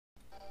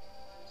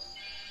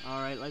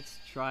Alright, let's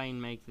try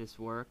and make this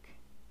work.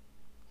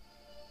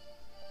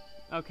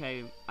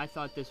 Okay, I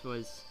thought this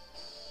was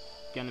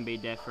gonna be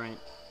different.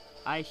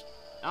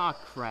 Aw,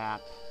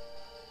 crap.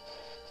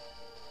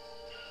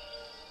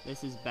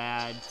 This is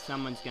bad.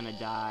 Someone's gonna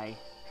die.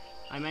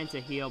 I meant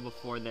to heal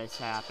before this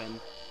happened,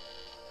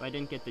 but I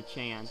didn't get the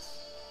chance.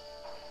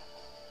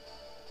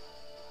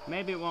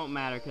 Maybe it won't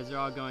matter, because they're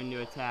all going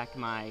to attack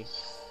my...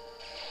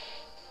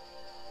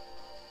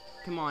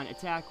 Come on,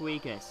 attack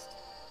weakest.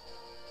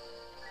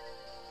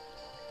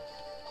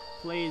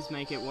 Please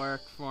make it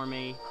work for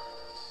me.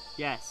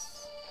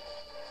 Yes.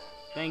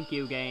 Thank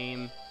you,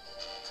 game,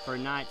 for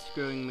not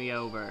screwing me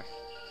over.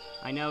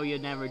 I know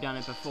you'd never done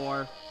it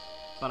before,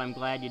 but I'm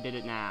glad you did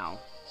it now.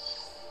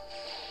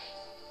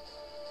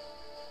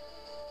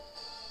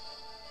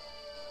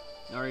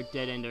 Or it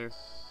didn't, or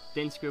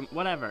didn't screw...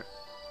 Whatever.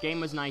 Game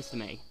was nice to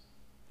me.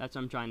 That's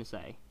what I'm trying to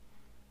say.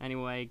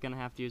 Anyway, gonna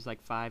have to use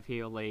like 5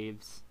 heal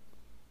leaves.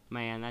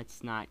 Man,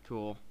 that's not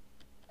cool.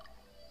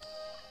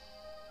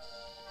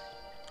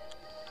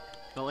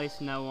 But at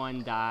least no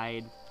one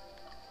died,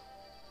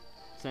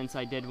 since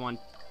I did want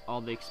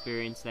all the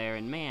experience there.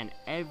 And man,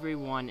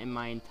 everyone in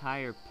my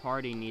entire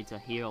party needs a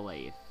heal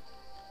leaf.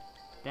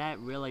 That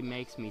really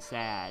makes me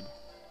sad.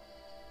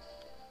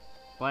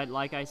 But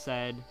like I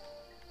said,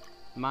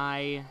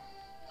 my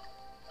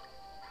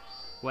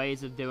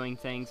ways of doing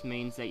things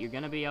means that you're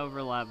gonna be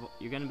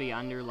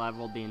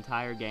under-leveled the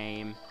entire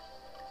game.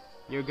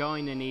 You're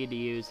going to need to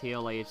use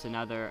heal leaves and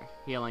other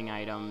healing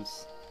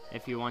items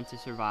if you want to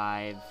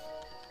survive.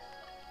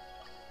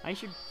 I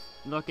should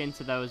look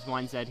into those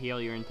ones that heal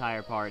your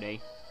entire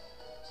party.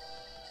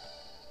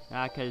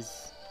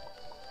 Cause,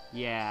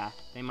 yeah,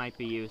 they might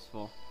be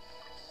useful.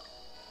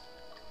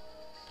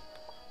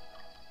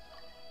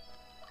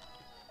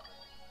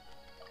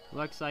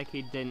 Looks like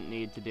he didn't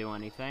need to do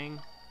anything.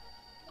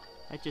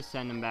 Let's just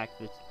send him back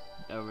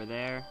over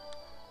there.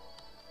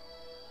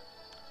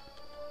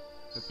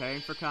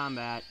 Preparing for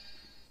combat.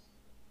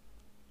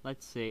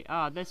 Let's see.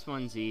 Ah, this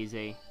one's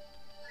easy.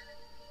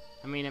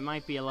 I mean, it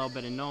might be a little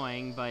bit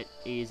annoying, but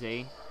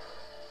easy.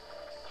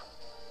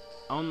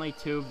 Only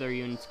 2 of their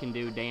units can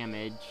do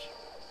damage.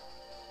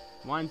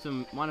 One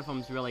of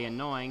them's really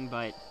annoying,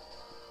 but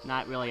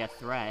not really a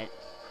threat.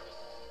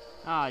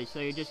 Ah, so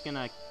you're just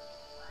gonna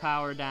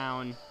power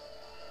down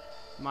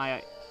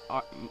my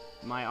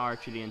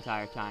archer the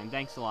entire time.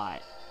 Thanks a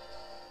lot.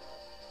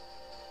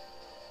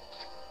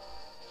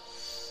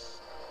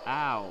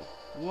 Ow.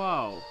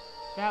 Whoa.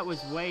 That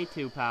was way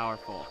too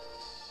powerful.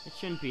 It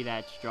shouldn't be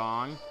that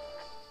strong.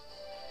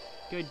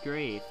 Good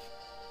grief.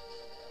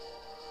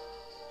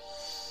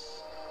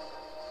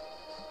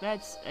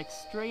 That's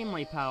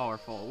extremely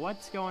powerful.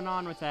 What's going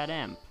on with that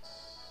imp?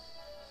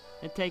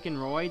 It taking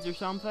roids or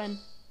something?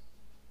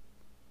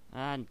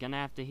 I'm gonna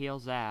have to heal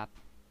Zap.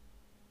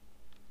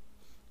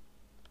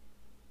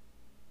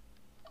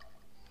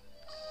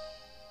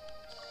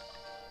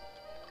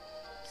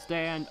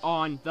 Stand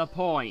on the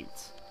point.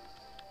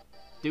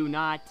 Do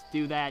not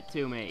do that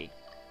to me.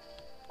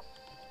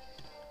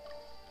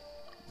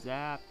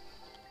 Zap.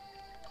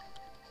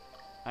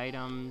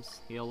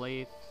 Items. Heal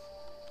leaf.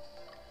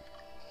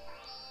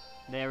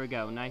 There we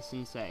go. Nice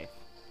and safe.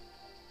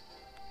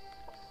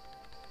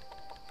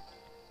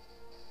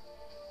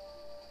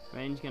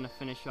 Range gonna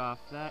finish off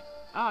that.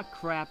 Ah,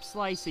 crap.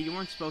 Slicey, you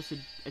weren't supposed to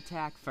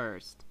attack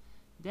first.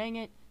 Dang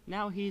it.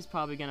 Now he's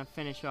probably gonna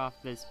finish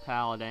off this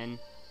paladin.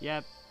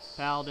 Yep.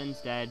 Paladin's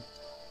dead.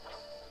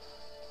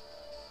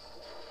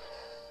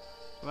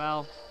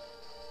 Well.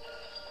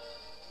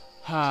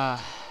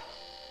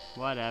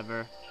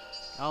 Whatever.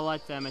 I'll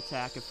let them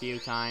attack a few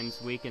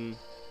times, weaken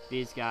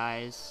these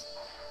guys.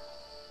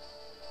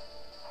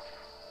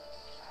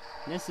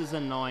 This is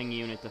an annoying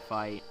unit to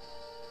fight,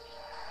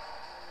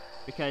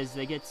 because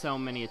they get so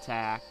many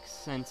attacks,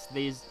 since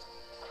these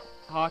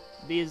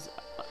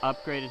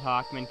upgraded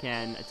Hawkmen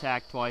can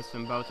attack twice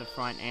from both the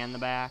front and the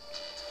back,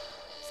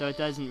 so it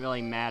doesn't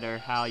really matter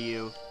how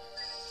you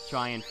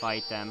try and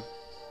fight them.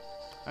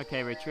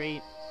 Okay,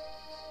 retreat.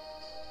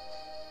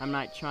 I'm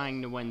not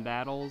trying to win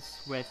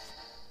battles with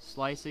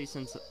Slicey,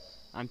 since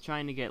I'm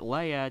trying to get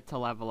Leia to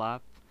level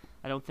up.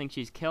 I don't think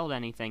she's killed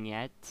anything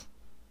yet,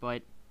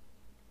 but...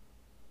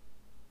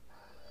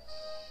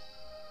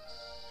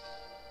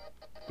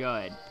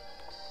 Good.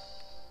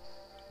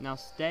 Now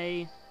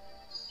stay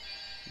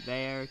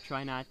there,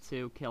 try not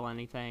to kill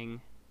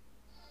anything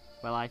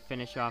while I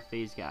finish off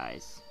these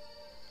guys.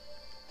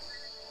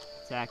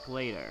 Attack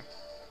later.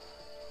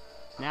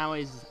 Now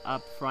he's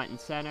up front and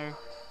center,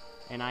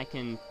 and I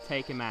can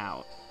take him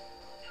out.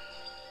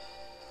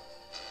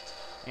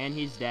 And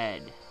he's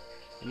dead.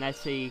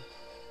 Unless he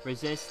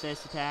resists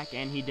this attack,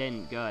 and he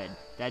didn't. Good.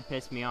 That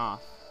pissed me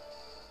off.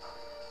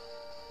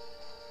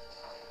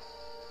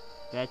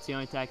 That's the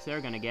only attacks they're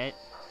gonna get.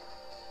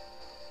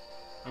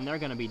 And they're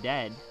gonna be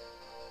dead.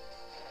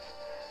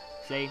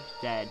 See?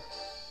 Dead.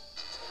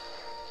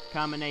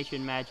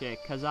 Combination magic.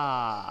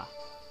 Huzzah!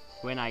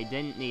 When I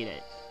didn't need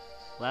it.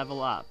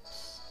 Level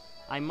ups.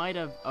 I might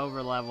have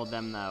over-leveled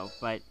them though,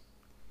 but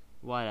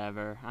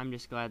Whatever. I'm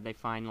just glad they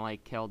finally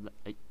killed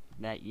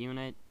that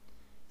unit.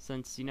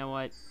 Since, you know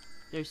what?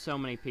 There's so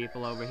many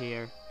people over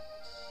here.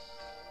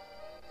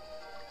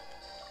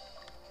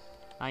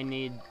 I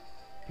need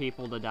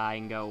people to die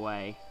and go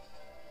away.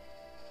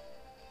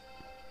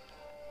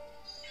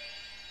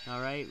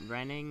 Alright,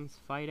 Renning's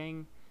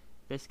fighting.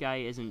 This guy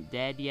isn't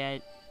dead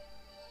yet.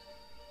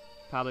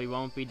 Probably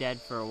won't be dead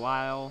for a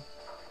while.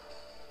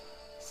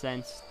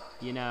 Since,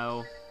 you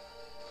know,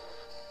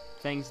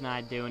 things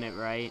not doing it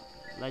right.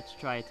 Let's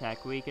try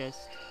attack weakest.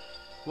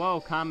 Whoa,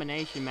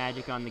 combination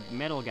magic on the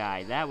middle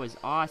guy. That was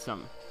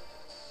awesome.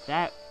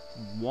 That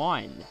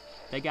won.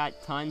 They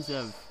got tons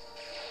of...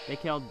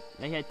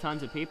 They had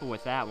tons of people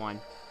with that one.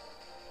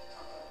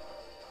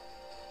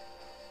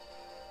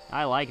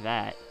 I like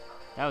that.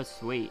 That was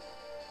sweet.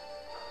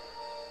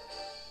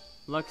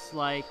 Looks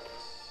like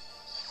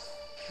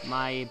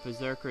my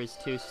Berserker is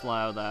too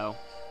slow, though.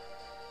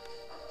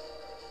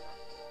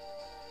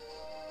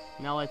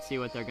 Now let's see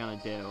what they're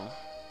gonna do.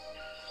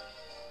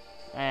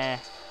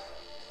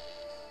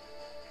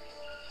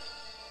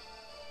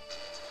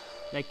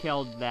 They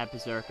killed that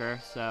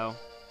Berserker, so...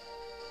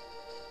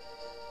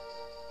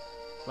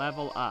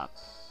 Level up.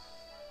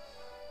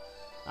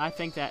 I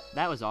think that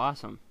was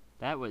awesome.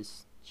 That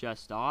was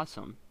just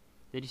awesome.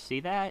 Did you see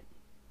that?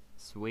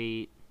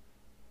 Sweet.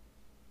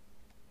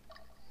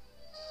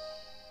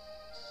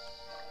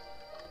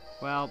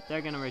 Well,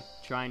 they're gonna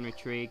try and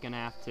retreat. Gonna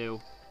have to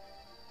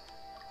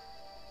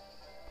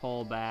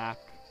pull back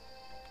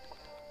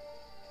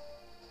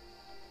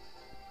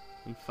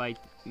and fight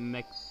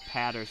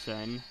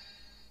McPatterson.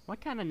 What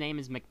kind of name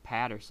is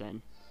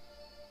McPatterson?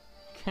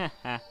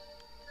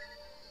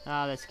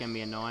 Oh, that's gonna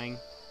be annoying.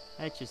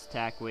 Let's just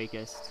attack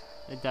weakest.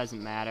 It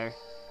doesn't matter.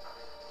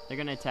 They're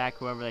gonna attack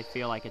whoever they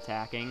feel like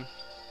attacking.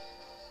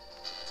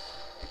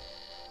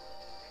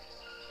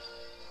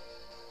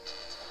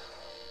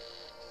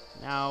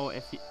 Now,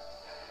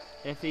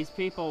 if these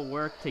people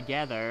work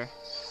together,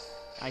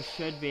 I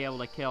should be able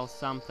to kill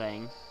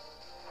something.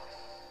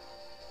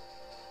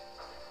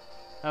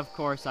 Of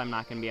course, I'm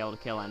not gonna be able to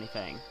kill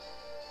anything.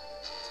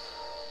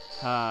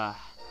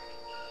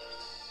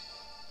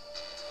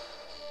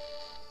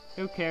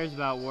 Who cares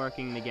about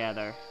working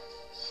together?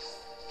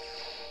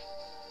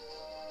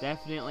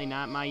 Definitely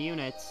not my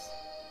units.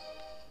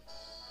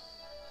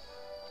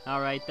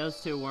 Alright,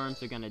 those two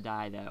worms are gonna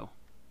die, though.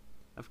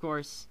 Of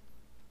course,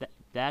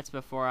 that's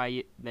before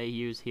they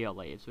use heal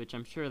leaves, which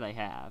I'm sure they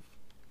have.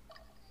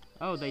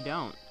 Oh, they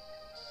don't.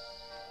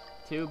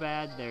 Too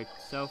bad, they're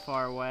so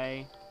far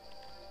away.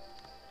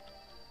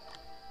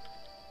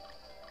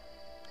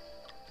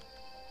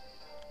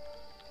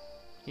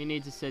 He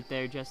needs to sit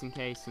there just in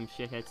case some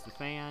shit hits the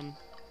fan.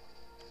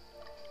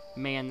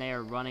 Man, they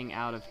are running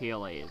out of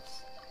heal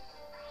leaves.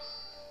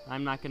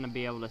 I'm not going to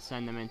be able to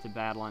send them into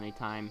battle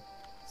anytime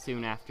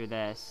soon after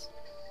this.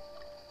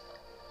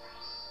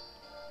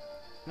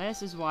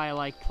 This is why I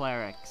like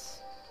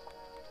clerics.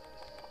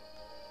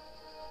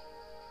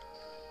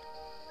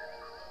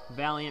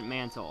 Valiant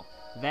Mantle.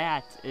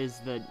 That is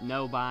the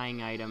no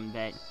buying item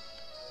that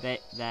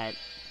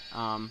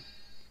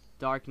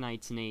Dark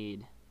Knights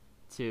need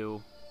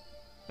to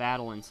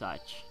battle and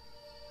such.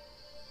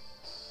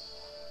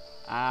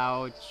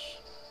 Ouch.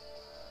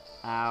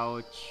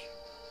 Ouch.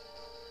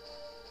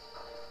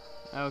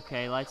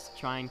 Okay, let's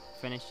try and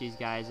finish these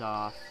guys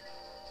off.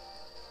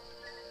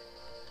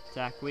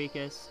 Attack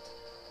weakest.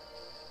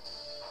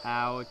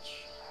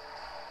 Ouch.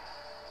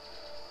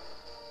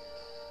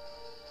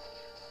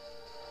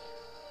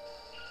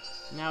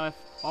 Now if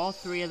all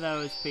three of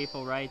those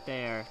people right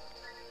there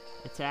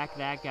attack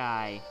that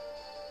guy,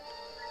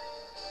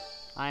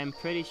 I am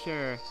pretty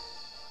sure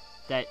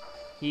that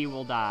he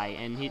will die,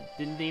 and he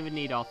didn't even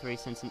need all three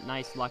since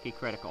nice lucky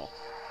critical,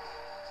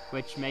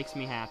 which makes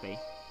me happy.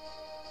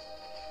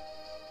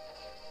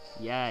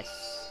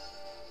 Yes.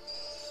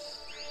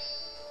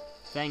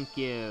 Thank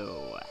you.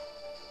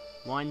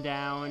 One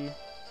down,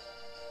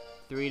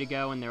 3 to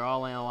go, and they're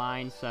all in a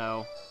line,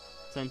 so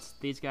since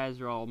these guys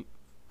are all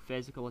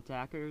physical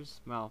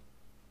attackers, well,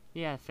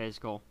 yeah,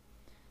 physical,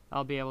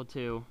 I'll be able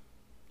to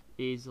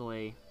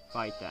easily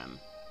fight them.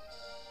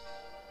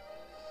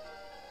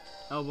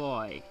 Oh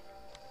boy.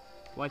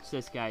 What's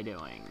this guy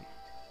doing?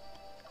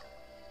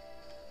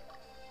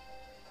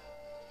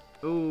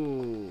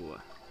 Ooh.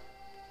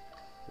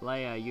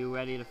 Leia, you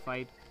ready to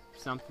fight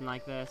something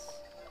like this?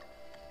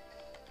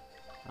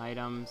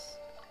 Items.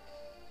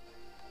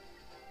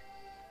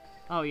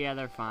 Oh yeah,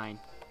 they're fine.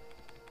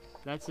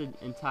 That's an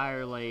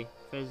entirely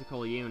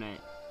physical unit.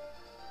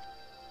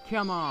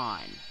 Come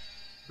on!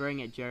 Bring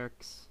it,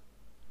 jerks.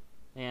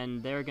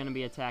 And they're gonna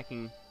be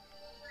attacking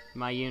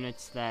my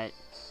units that...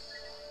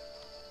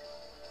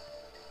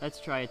 Let's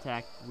try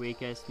attack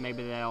weakest.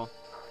 Maybe they'll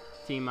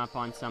team up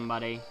on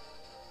somebody.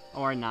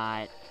 Or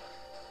not.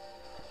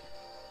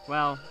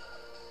 Well,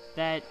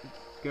 that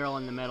girl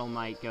in the middle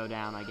might go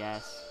down, I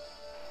guess.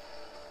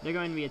 They're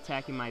going to be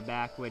attacking my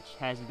back, which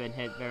hasn't been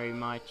hit very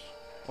much.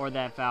 Or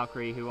that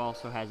Valkyrie, who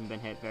also hasn't been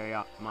hit very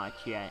much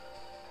yet.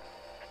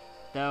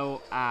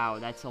 Though, ow,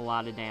 that's a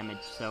lot of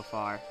damage so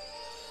far.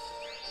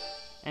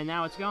 And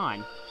now it's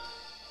gone.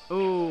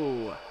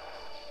 Ooh.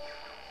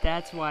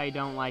 That's why I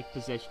don't like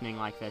positioning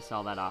like this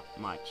all that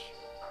much.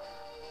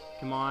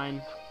 Come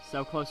on.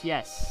 So close.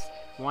 Yes.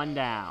 One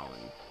down.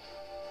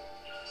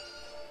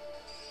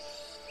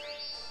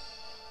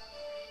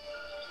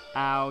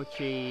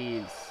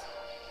 Ouchies.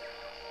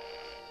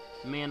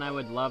 Man, I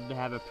would love to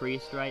have a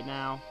priest right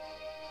now.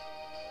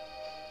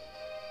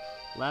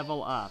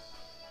 Level up.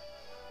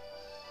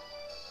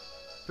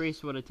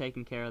 Priest would have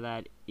taken care of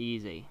that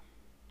easy.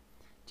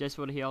 Just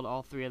would have healed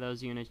all 3 of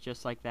those units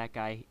just like that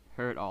guy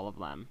hurt all of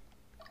them.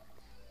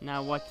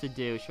 Now what to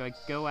do? Should I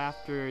go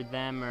after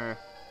them or...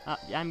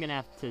 I'm gonna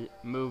have to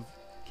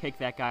kick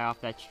that guy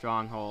off that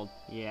stronghold.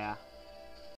 Yeah.